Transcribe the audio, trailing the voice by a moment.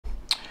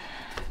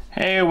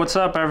Hey, what's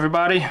up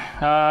everybody?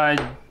 I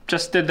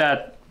just did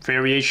that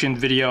variation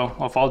video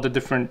of all the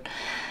different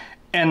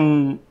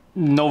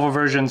Nova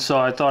versions, so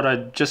I thought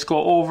I'd just go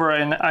over,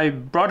 and I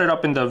brought it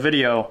up in the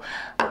video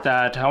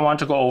that I want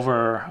to go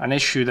over an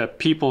issue that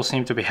people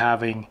seem to be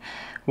having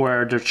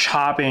where they're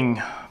chopping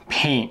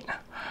paint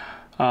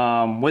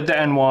with the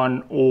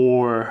N1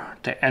 or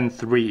the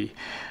N3.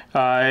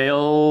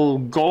 I'll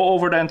go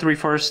over the N3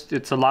 first.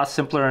 It's a lot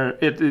simpler.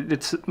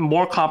 It's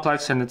more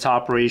complex in its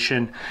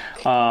operation,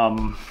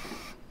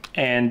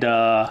 and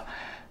then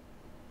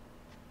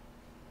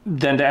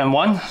the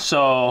N1.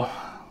 So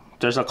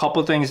there's a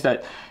couple things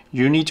that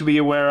you need to be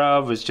aware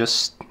of. It's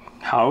just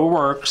how it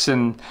works,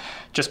 and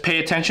just pay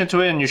attention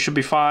to it, and you should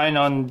be fine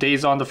on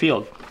days on the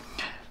field.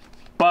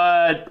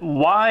 But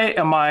why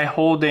am I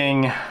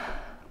holding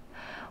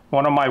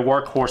one of my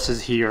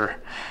workhorses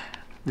here,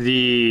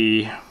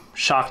 the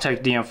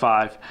ShockTech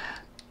DM5?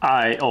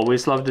 I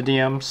always love the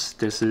DMs.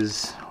 This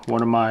is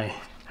one of my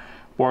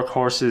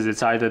workhorses.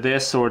 It's either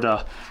this or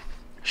the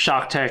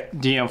ShockTech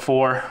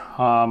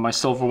DM4, my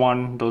silver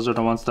one. Those are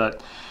the ones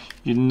that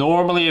you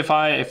normally, if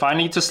I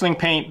need to sling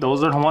paint,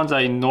 those are the ones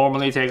I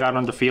normally take out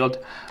on the field,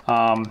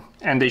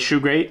 and they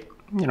shoot great.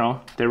 You know,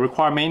 they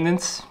require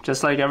maintenance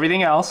just like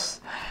everything else,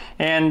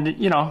 and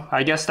you know,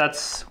 I guess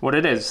that's what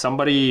it is.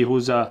 Somebody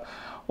who's a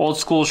old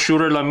school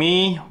shooter like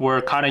me,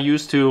 we're kind of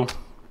used to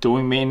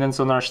doing maintenance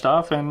on our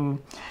stuff, and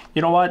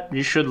you know what,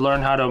 you should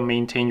learn how to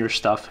maintain your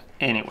stuff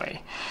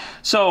anyway.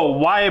 So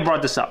why I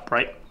brought this up,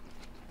 right?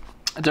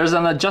 There's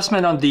an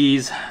adjustment on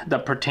these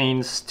that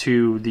pertains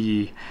to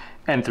the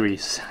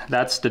N3s.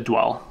 That's the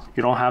dwell.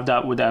 You don't have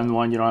that with the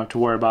N1. You don't have to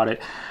worry about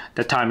it.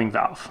 The timing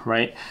valve,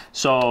 right?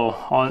 So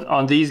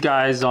on these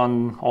guys,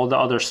 on all the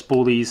other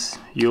spoolies,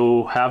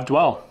 you have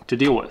dwell to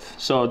deal with.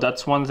 So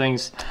that's one thing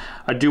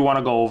I do want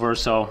to go over.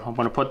 So I'm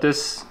going to put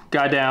this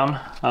guy down.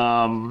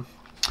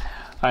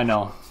 I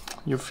know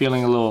you're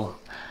feeling a little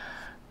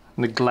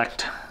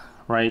neglect,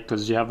 right?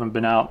 Because you haven't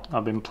been out.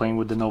 I've been playing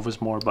with the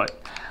Novas more,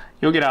 but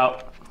you'll get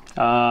out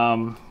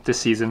this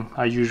season.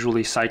 I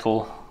usually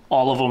cycle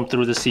all of them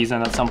through the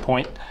season at some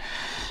point.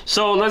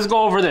 So let's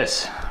go over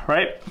this,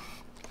 right?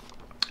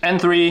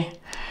 N3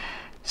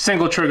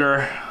 single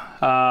trigger,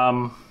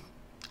 and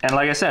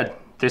like I said,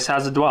 this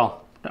has a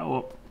dwell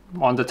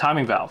on the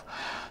timing valve.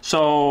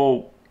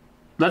 So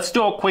let's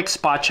do a quick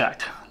spot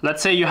check.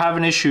 Let's say you're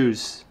having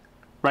issues,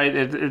 right?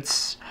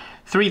 It's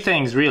three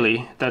things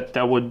really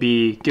that would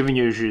be giving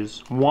you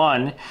issues.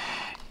 One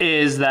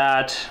is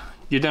that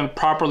you didn't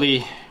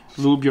properly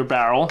lube your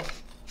barrel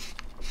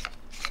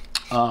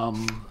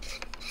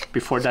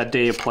before that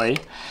day of play.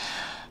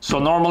 So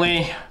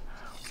normally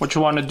what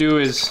you want to do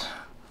is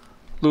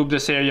lube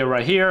this area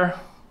right here.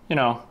 You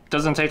know,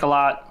 doesn't take a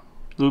lot.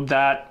 Lube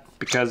that,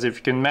 because if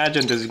you can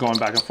imagine, this is going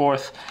back and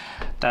forth.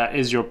 That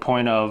is your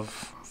point of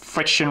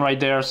friction right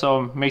there,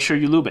 so make sure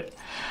you lube it.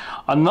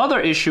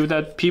 Another issue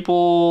that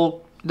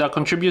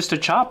contributes to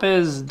chop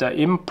is the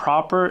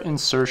improper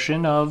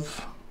insertion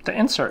of the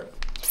insert.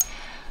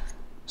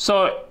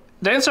 So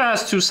the insert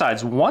has two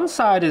sides. One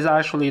side is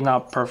actually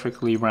not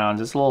perfectly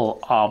round. It's a little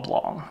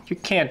oblong. You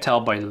can't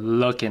tell by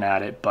looking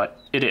at it, but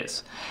it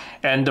is.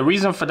 And the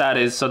reason for that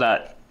is so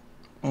that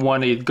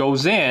when it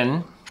goes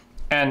in,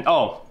 and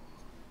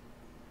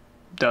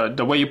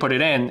the way you put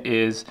it in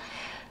is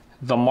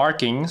the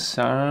markings.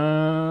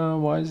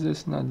 Why is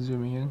this not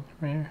zooming in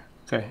right here?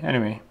 Okay,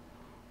 anyway,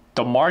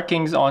 the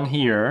markings on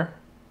here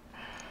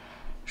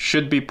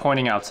should be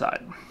pointing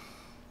outside.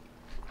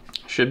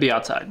 Should be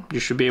outside. You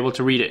should be able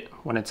to read it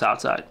when it's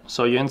outside.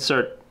 So you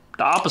insert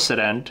the opposite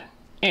end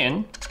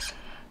in,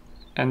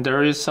 and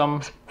there is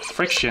some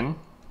friction,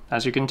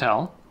 as you can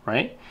tell,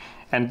 right?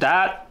 And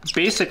that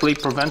basically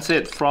prevents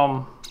it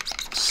from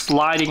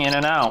sliding in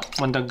and out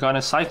when the gun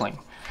is cycling.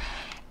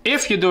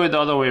 If you do it the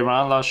other way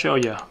around, I'll show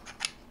you.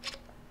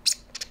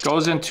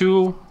 Goes in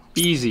too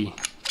easy.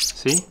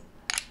 See?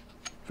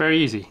 Very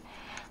easy.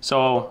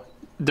 So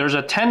there's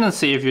a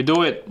tendency, if you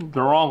do it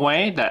the wrong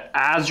way, that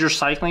as you're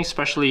cycling,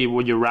 especially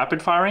when you're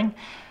rapid firing,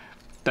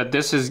 that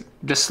this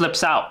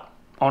slips out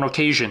on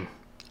occasion,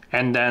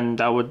 and then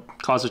that would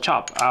cause a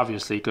chop,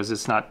 obviously, because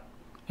it's not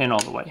in all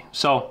the way.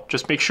 So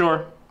just make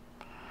sure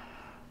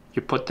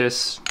you put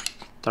this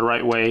the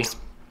right way.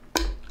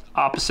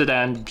 Opposite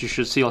end, you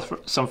should see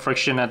some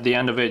friction at the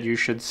end of it. You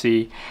should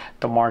see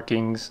the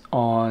markings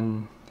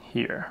on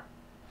here.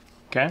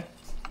 Okay,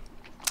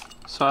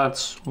 so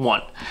that's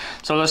one.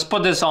 So let's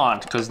put this on,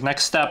 because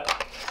next step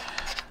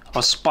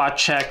of spot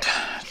check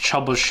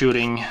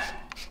troubleshooting,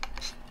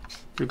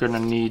 we're gonna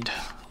need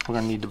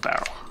the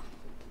barrel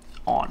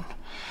on.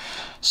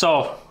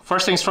 So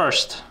first things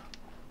first,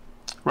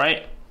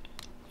 right?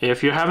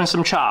 If you're having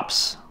some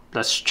chops,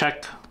 let's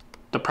check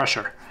the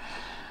pressure.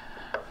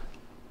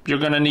 You're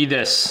gonna need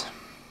this.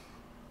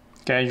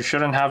 Okay, you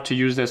shouldn't have to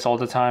use this all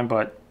the time,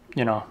 but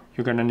you know,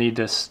 you're gonna need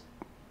this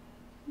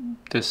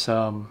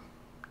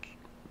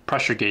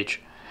pressure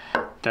gauge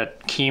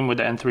that came with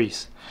the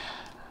N3s.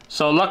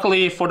 So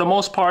luckily, for the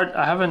most part,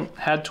 I haven't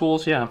had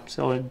tools, yeah,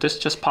 so this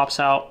just pops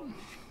out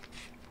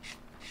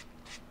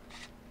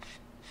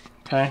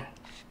Okay.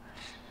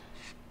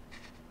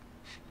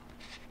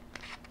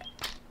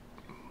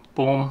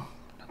 Boom,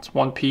 that's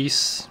one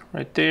piece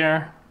right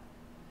there.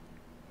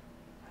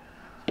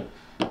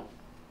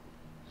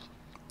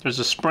 There's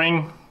a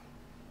spring.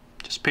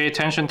 Just pay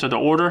attention to the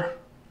order.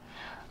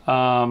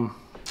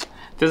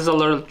 This is a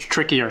little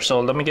trickier,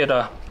 so let me get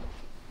a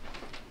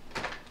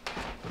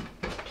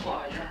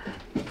plier.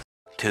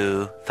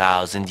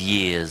 2,000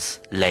 years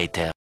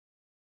later.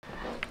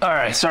 All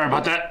right, sorry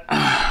about that.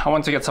 I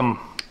want to get some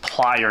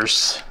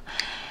pliers.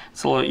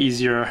 It's a little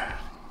easier,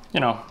 you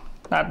know,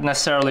 not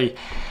necessarily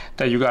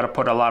that you got to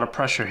put a lot of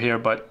pressure here,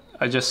 but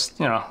I just,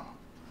 you know,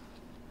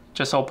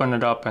 just open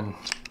it up and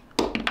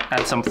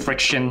add some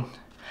friction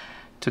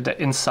to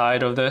the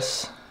inside of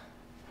this,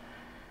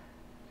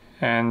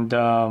 and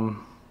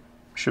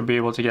should be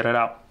able to get it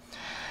out.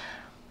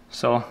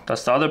 So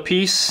that's the other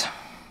piece.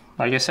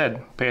 Like I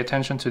said, pay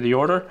attention to the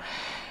order.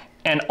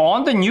 And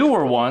on the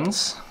newer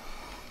ones,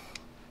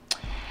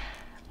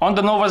 on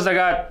the Novas that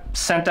got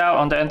sent out,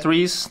 on the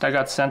N3s that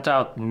got sent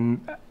out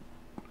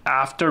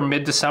after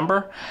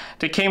mid-December,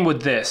 they came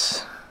with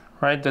this,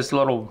 right? This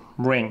little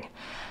ring.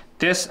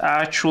 This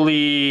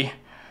actually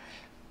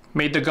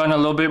made the gun a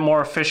little bit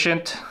more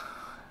efficient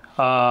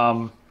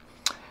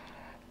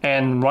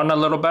and run a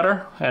little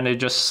better, and it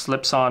just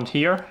slips on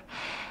here.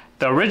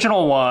 The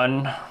original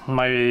one,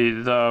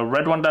 the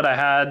red one that I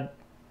had,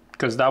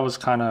 because that was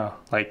kind of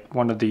like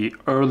one of the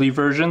early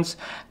versions,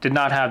 did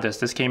not have this.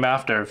 This came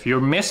after. If you're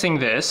missing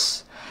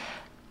this,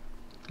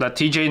 let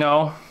TJ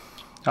know.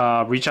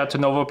 Reach out to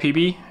Novo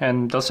PB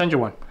and they'll send you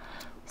one.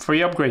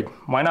 Free upgrade.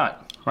 Why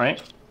not,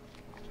 right?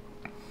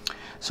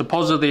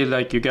 Supposedly,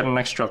 like, you get an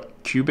extra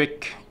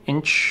cubic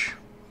inch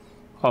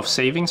of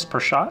savings per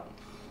shot.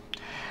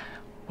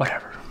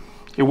 Whatever.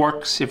 It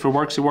works. If it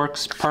works, it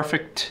works.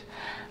 Perfect.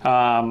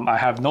 I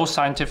have no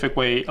scientific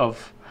way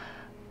of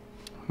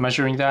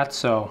measuring that,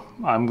 so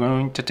I'm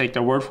going to take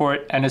their word for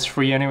it, and it's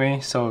free anyway,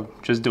 so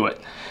just do it.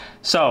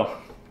 So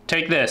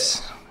take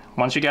this.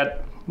 Once you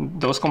get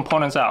those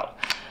components out,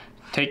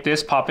 take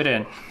this, pop it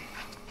in.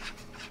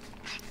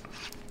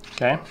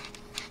 Okay.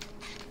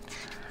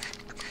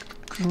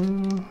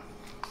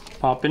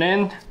 Pop it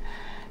in.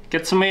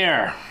 Get some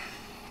air.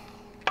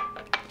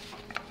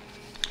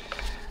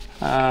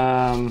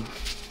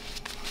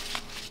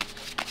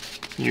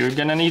 You're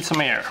gonna need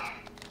some air.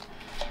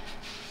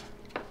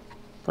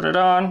 Put it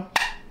on.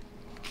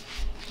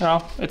 You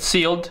know, it's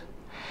sealed.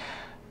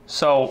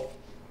 So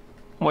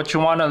what you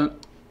want to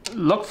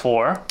look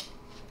for,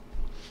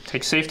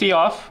 take safety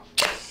off.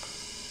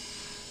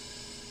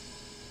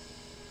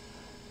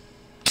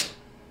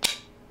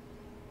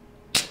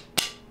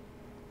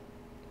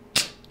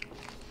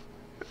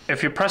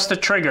 If you press the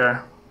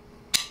trigger,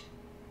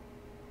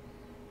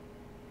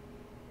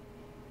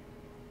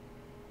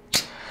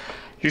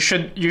 you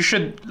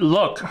should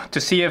look to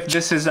see if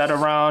this is at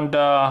around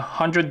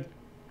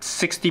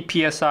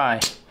 160 psi.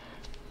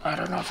 I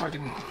don't know if you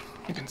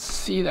can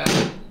see that.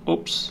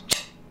 Oops.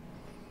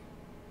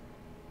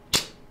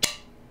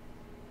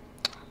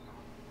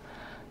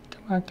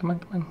 Come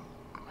on.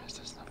 Where's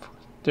this stuff?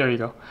 There you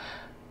go.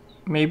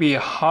 Maybe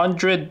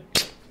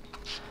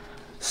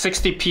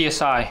 160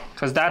 psi,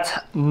 because that's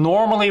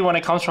normally when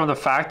it comes from the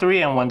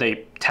factory, and when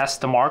they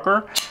test the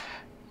marker,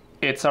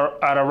 it's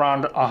at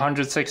around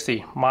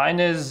 160. Mine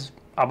is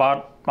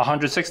about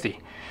 160.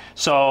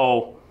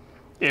 So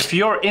if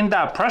you're in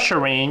that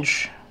pressure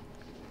range,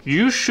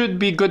 you should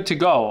be good to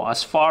go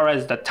as far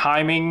as the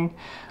timing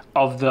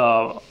of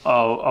the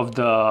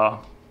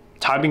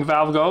timing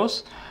valve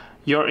goes.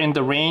 You're in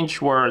the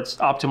range where it's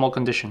optimal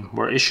condition,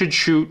 where it should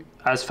shoot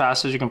as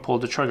fast as you can pull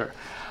the trigger.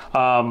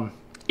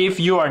 If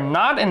you are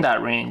not in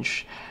that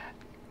range,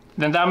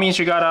 then that means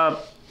you gotta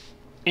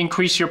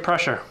increase your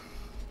pressure.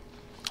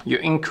 You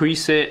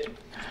increase it.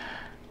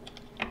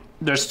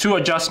 There's two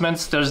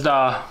adjustments. There's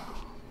I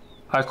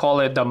call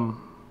it the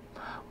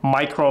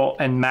micro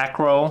and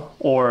macro,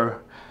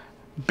 or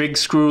big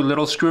screw,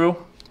 little screw.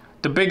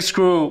 The big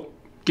screw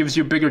gives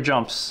you bigger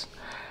jumps.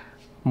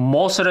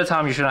 Most of the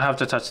time you shouldn't have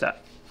to touch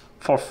that.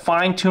 For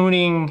fine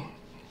tuning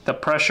the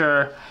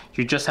pressure,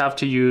 you just have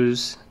to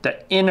use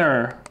the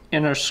inner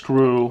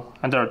screw,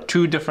 and there are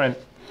two different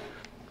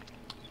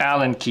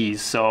Allen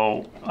keys.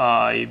 So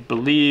I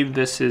believe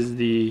this is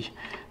the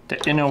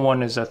inner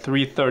one is a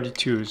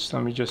 332. So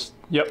let me just,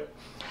 yep,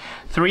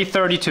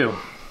 332,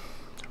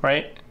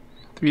 right?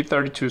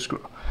 332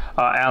 screw,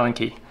 Allen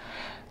key.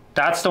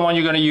 That's the one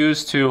you're gonna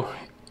use to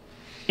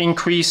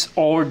increase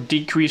or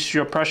decrease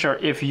your pressure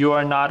if you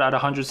are not at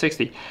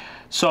 160.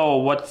 So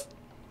what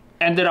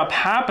ended up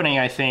happening,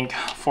 I think,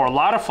 for a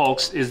lot of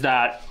folks is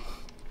that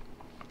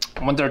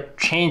when they're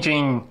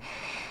changing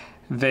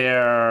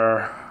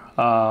their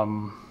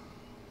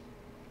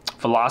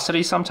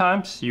velocity,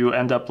 sometimes you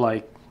end up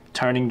like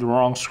turning the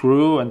wrong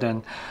screw, and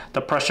then the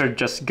pressure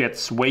just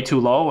gets way too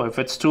low. If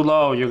it's too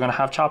low, you're gonna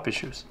have chop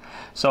issues.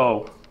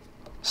 So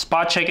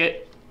spot check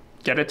it,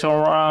 get it to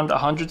around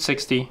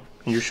 160,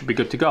 and you should be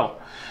good to go.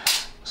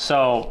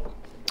 So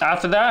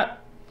after that,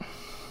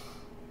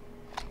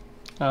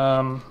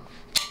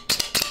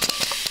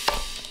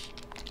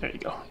 There you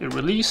go, it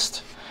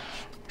released.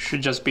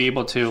 Should just be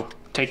able to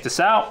take this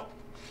out.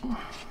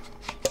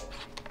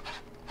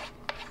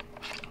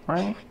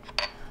 Right,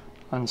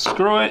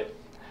 unscrew it,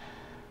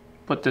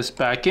 put this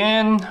back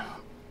in.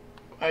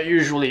 I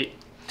usually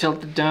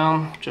tilt it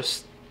down,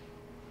 just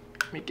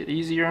make it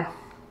easier.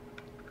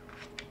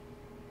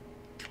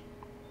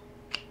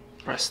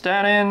 Press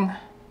that in.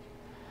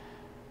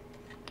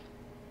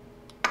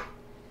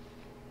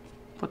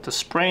 Put the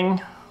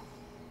spring.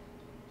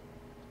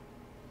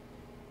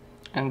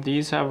 And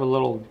these have a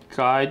little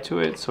guide to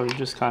it, so you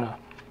just kind of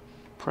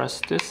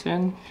press this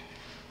in.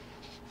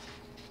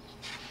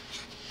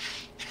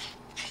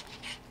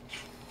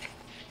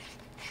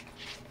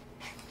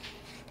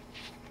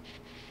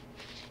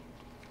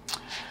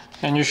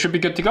 And you should be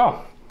good to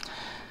go.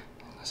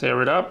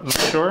 Zero it up, make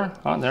sure.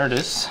 Oh, there it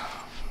is.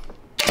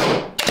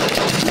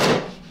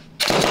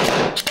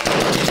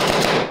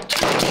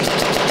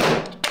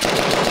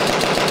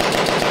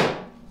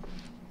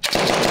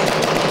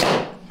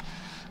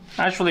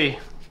 Actually,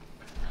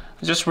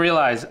 I just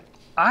realized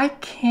I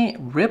can't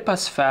rip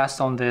as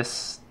fast on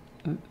this,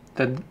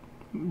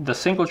 the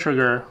single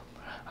trigger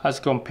as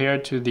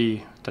compared to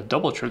the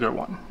double trigger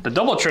one. The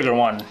double trigger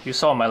one you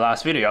saw in my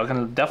last video, I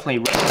can definitely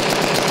rip.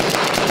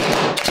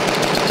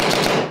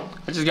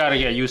 I just gotta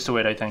get used to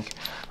it, I think.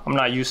 I'm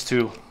not used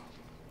to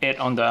it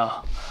on the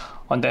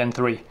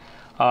N3.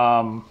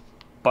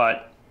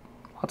 But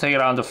I'll take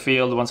it out in the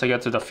field. Once I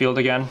get to the field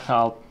again,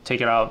 I'll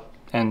take it out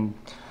and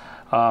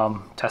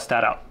test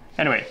that out.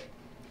 Anyway,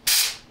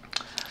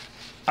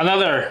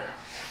 another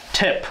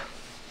tip,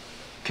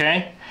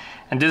 okay?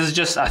 And this is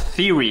just a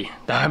theory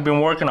that I've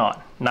been working on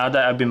now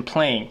that I've been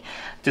playing.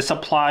 This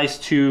applies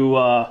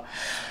to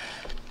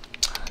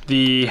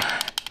the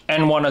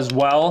N1 as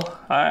well.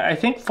 I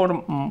think for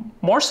the,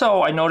 more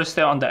so I noticed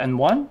it on the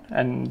N1,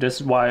 and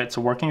this is why it's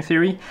a working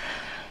theory.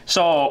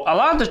 So a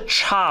lot of the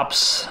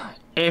chops,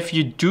 if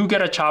you do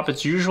get a chop,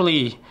 it's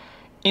usually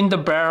in the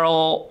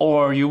barrel,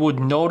 or you would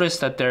notice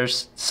that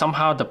there's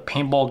somehow the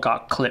paintball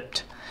got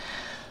clipped.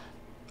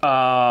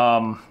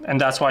 And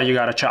that's why you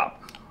got a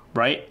chop,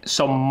 right?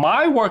 So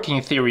my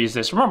working theory is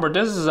this. Remember,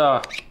 this is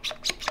a,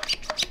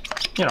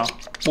 you know,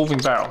 moving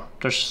barrel.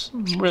 There's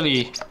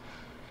really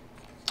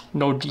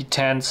no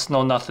detents,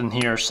 no nothing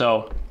here.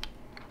 So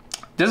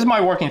this is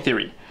my working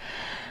theory.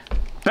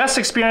 Best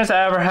experience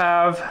I ever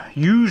have,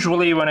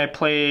 usually when I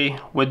play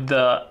with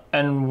the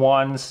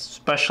N1,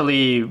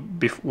 especially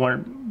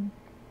before,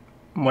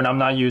 when I'm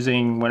not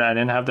using, when I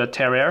didn't have the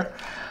Terrier,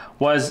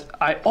 was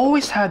I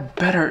always had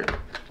better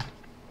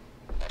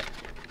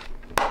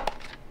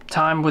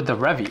time with the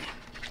Revy.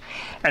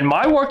 And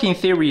my working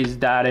theory is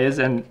that is,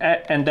 and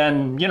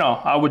then, you know,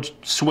 I would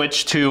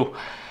switch to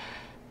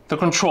the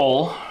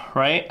control,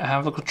 right? I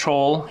have the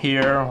control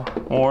here,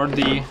 or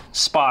the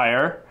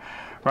Spire,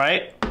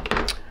 right?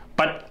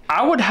 But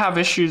I would have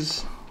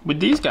issues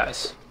with these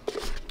guys.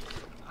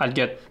 I'd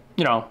get,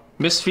 you know,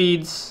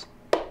 misfeeds,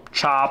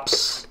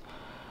 chops,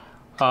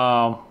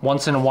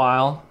 once in a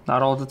while,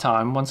 not all the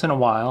time, once in a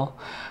while.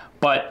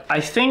 But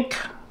I think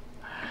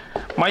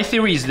my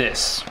theory is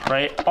this,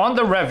 right? On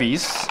the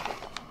Revies,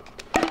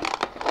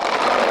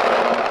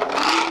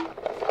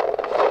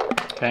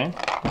 okay,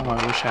 oh,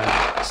 I wish I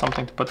had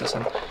something to put this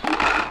in.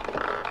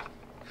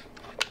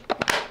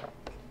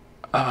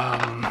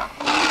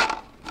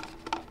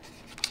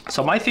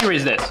 So my theory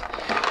is this.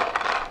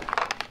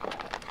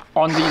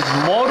 On these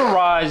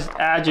motorized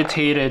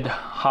agitated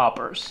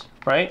hoppers,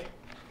 right?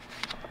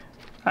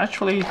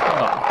 Actually,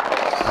 hold on.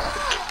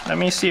 Let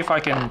me see if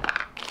I can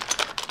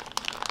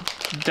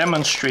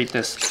demonstrate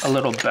this a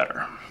little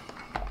better.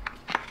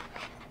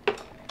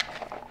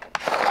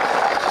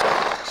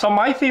 So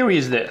my theory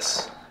is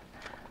this,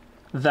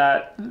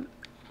 that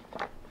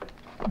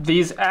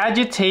these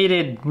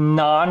agitated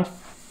non-true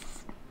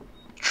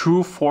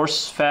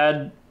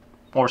force-fed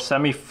or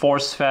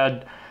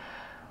semi-force-fed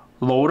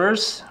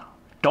loaders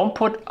don't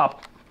put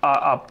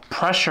a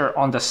pressure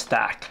on the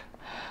stack.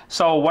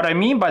 So what I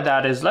mean by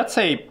that is, let's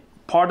say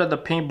part of the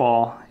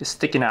paintball is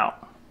sticking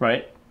out,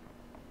 right?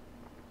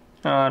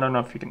 I don't know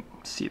if you can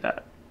see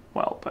that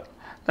well, but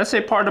let's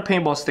say part of the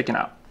paintball is sticking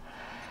out.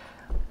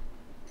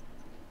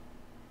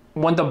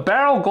 When the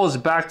barrel goes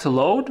back to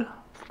load,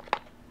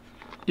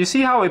 you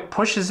see how it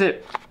pushes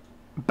it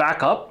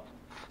back up?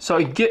 So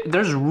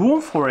there's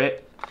room for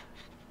it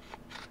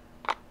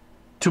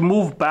to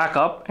move back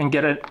up and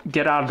get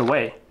out of the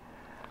way,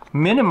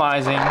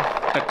 minimizing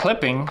the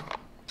clipping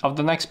of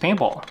the next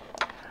paintball.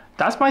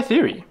 That's my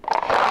theory.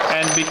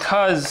 And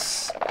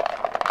because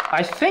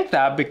I think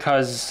that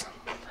because,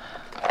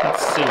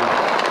 let's see,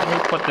 let me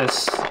put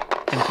this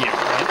in here,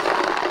 right?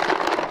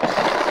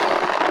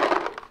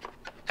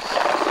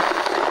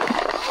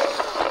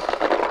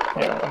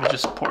 Yeah, let me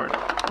just pour it.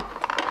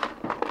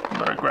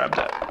 Better grab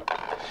that.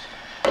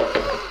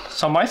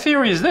 So my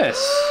theory is this,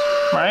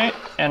 right?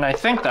 And I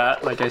think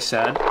that, like I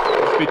said,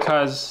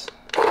 because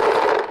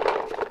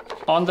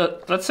on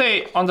the, let's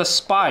say on the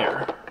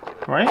Spire,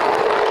 right?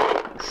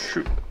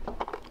 Shoot.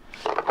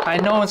 I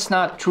know it's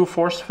not true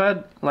force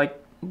fed like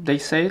they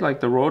say, like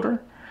the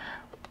rotor,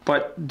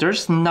 but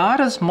there's not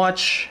as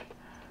much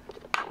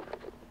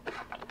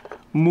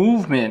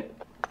movement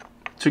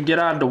to get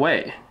out of the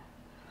way.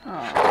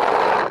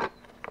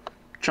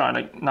 Trying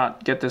to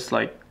not get this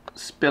like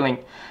spilling.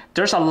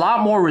 There's a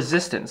lot more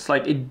resistance.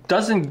 Like it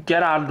doesn't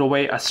get out of the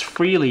way as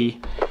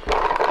freely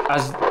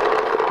as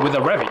with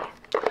a Revy.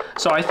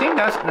 So I think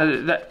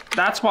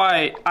that's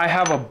why I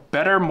have a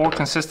better, more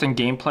consistent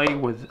gameplay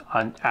with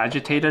an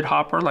agitated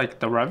hopper like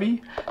the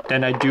Revy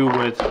than I do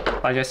with,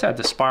 like I said,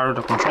 the spiral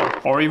to control,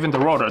 or even the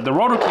rotor. The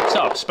rotor keeps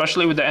up,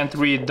 especially with the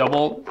N3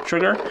 double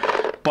trigger,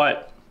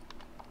 but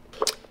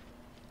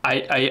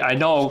I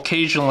know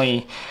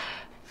occasionally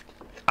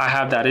I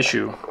have that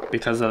issue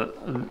because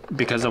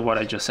of what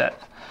I just said.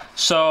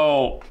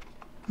 So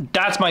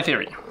that's my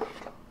theory,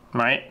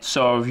 right?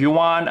 So if you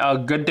want a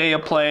good day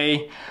of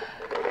play,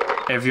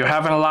 if you're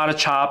having a lot of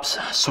chops,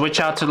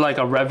 switch out to like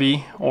a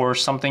Revy or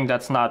something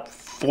that's not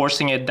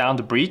forcing it down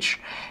the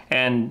breech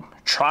and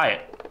try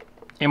it.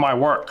 It might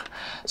work.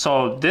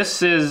 So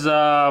this is,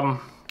 I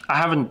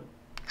haven't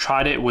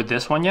tried it with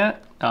this one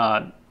yet.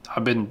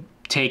 I've been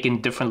taking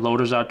different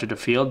loaders out to the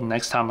field.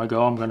 Next time I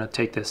go, I'm gonna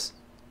take this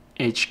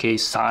HK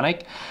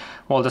Sonic.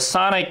 Well, the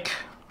Sonic,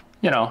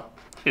 you know,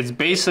 it's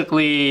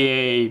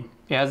basically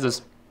it has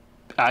this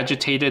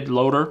agitated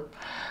loader,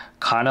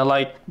 kind of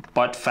like,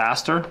 but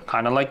faster,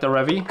 kind of like the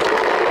Revy.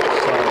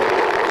 So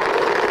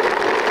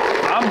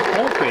I'm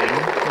hoping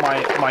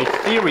my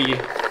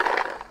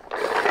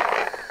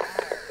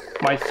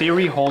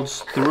theory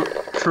holds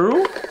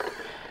true,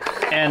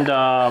 and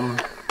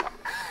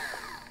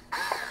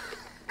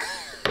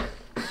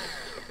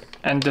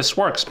this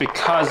works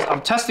because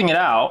I'm testing it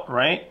out,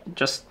 right?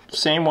 Just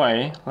same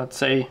way. Let's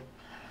say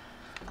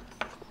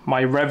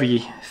my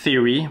Revy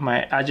theory,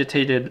 my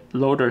agitated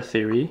loader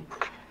theory.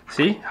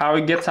 See how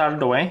it gets out of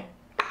the way?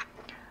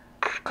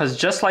 Because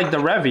just like the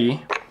Revy,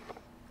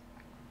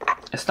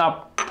 it's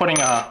not putting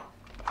a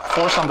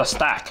force on the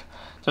stack.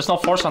 There's no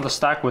force on the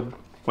stack with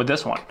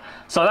this one.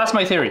 So that's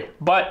my theory.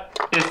 But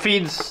this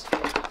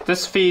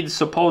feeds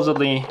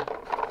supposedly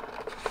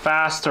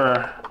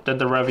faster than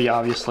the Revy,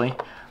 obviously.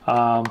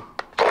 I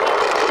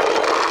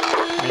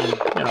mean,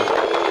 you know,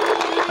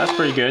 that's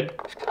pretty good.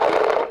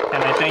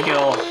 And I think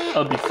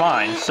it'll be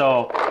fine.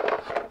 So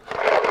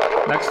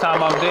next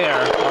time I'm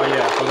there, oh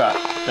yeah, I forgot.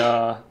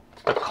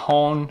 The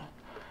cone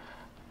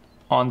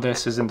on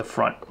this is in the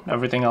front.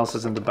 Everything else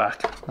is in the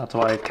back. That's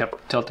why I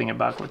kept tilting it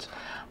backwards.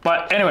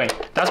 But anyway,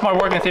 that's my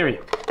working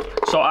theory.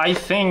 So I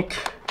think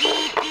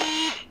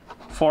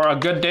for a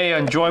good day,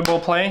 enjoyable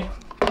play,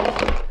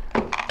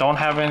 don't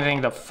have anything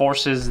that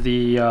forces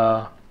the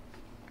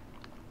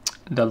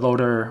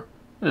loader.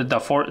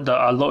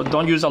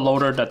 Don't use a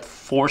loader that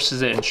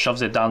forces it and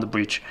shoves it down the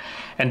breech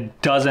and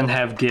doesn't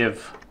have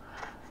give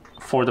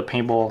for the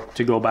paintball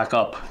to go back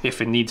up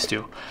if it needs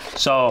to.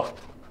 So,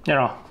 you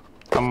know,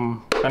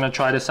 I'm gonna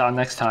try this out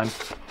next time.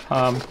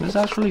 This is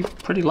actually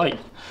pretty light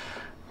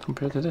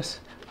compared to this.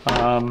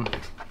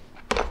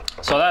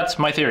 So that's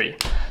my theory.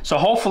 So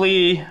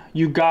hopefully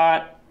you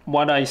got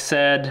what I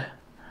said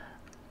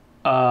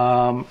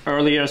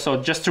earlier. So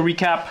just to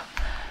recap,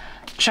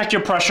 check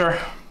your pressure.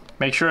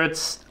 Make sure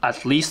it's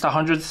at least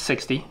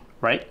 160,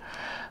 right?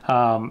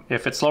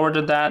 If it's lower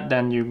than that,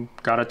 then you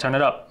gotta turn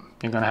it up.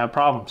 You're gonna have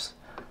problems.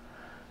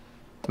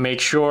 Make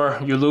sure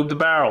you lube the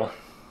barrel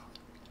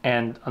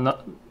and the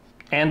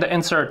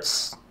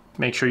inserts.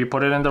 Make sure you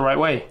put it in the right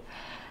way.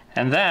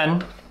 And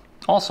then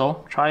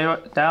also try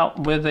it out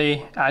with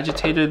a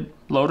agitated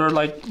loader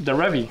like the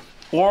Revy.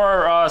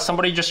 Or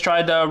somebody just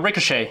tried the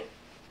Ricochet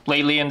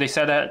lately and they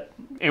said that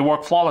it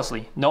worked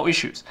flawlessly, no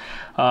issues.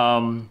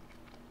 And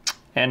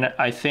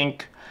I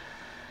think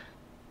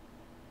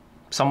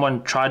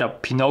someone tried a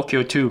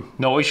Pinocchio too,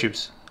 no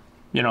issues,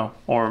 you know,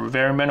 or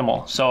very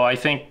minimal. So I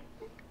think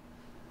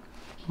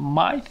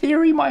my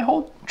theory might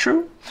hold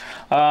true.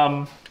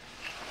 So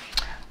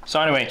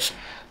anyway,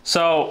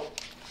 so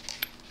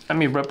let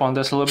me rip on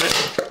this a little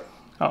bit.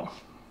 Oh,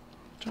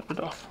 turn it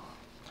off.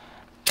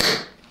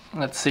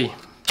 Let's see.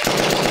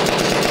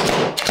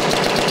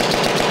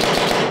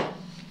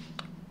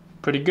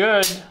 Pretty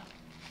good.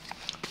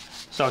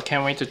 So I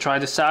can't wait to try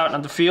this out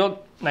on the field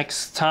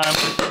next time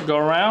we go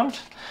around.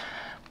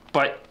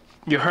 But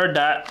you heard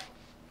that,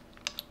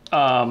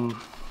 the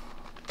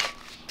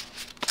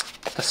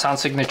sound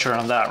signature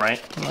on that, right?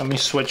 Let me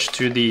switch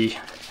to the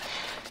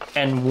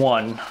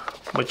N1,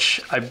 which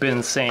I've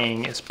been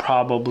saying is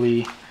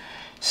probably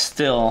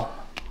still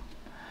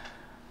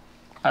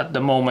at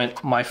the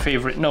moment my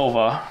favorite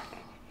Nova,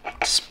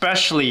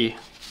 especially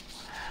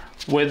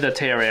with the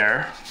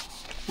Terrier,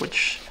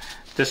 which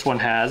this one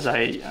has.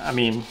 I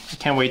mean, I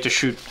can't wait to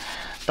shoot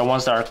the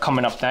ones that are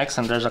coming up next,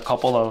 and there's a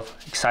couple of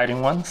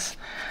exciting ones,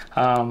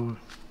 and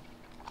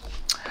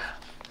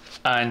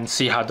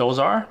see how those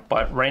are.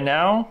 But right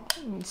now,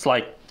 it's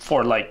like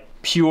for like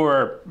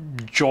pure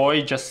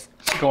joy, just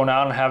going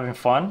out and having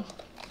fun.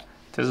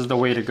 This is the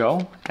way to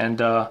go. And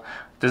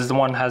this is the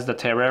one that has the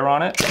Terrier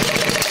on it.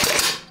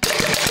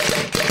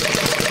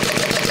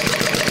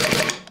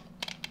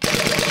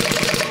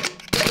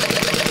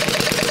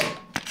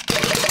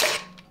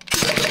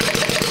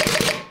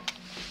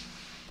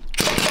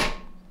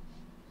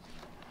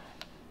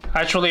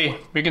 Actually,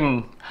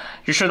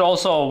 you should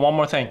also, one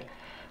more thing.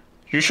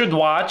 You should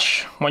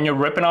watch when you're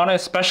ripping on it,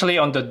 especially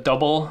on the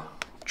double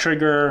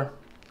trigger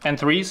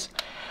N3s.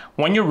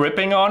 When you're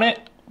ripping on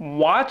it,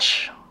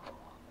 watch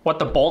what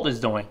the bolt is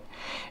doing.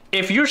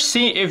 If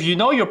you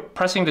know you're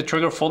pressing the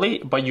trigger fully,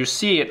 but you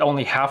see it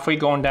only halfway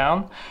going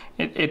down,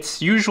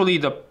 it's usually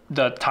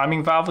the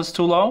timing valve is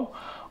too low.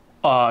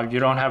 You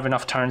don't have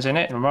enough turns in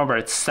it. Remember,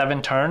 it's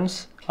 7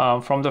 turns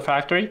from the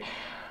factory.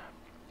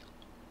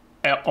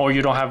 Or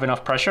you don't have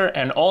enough pressure,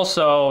 and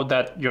also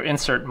that your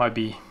insert might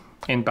be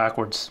in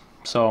backwards.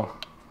 So,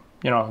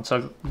 you know, it's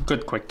a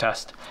good quick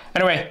test.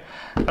 Anyway,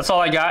 that's all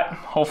I got.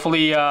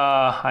 Hopefully,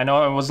 I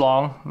know it was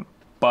long,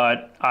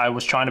 but I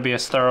was trying to be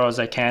as thorough as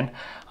I can.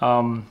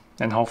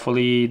 And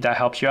hopefully that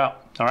helps you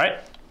out. All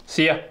right,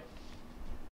 see ya.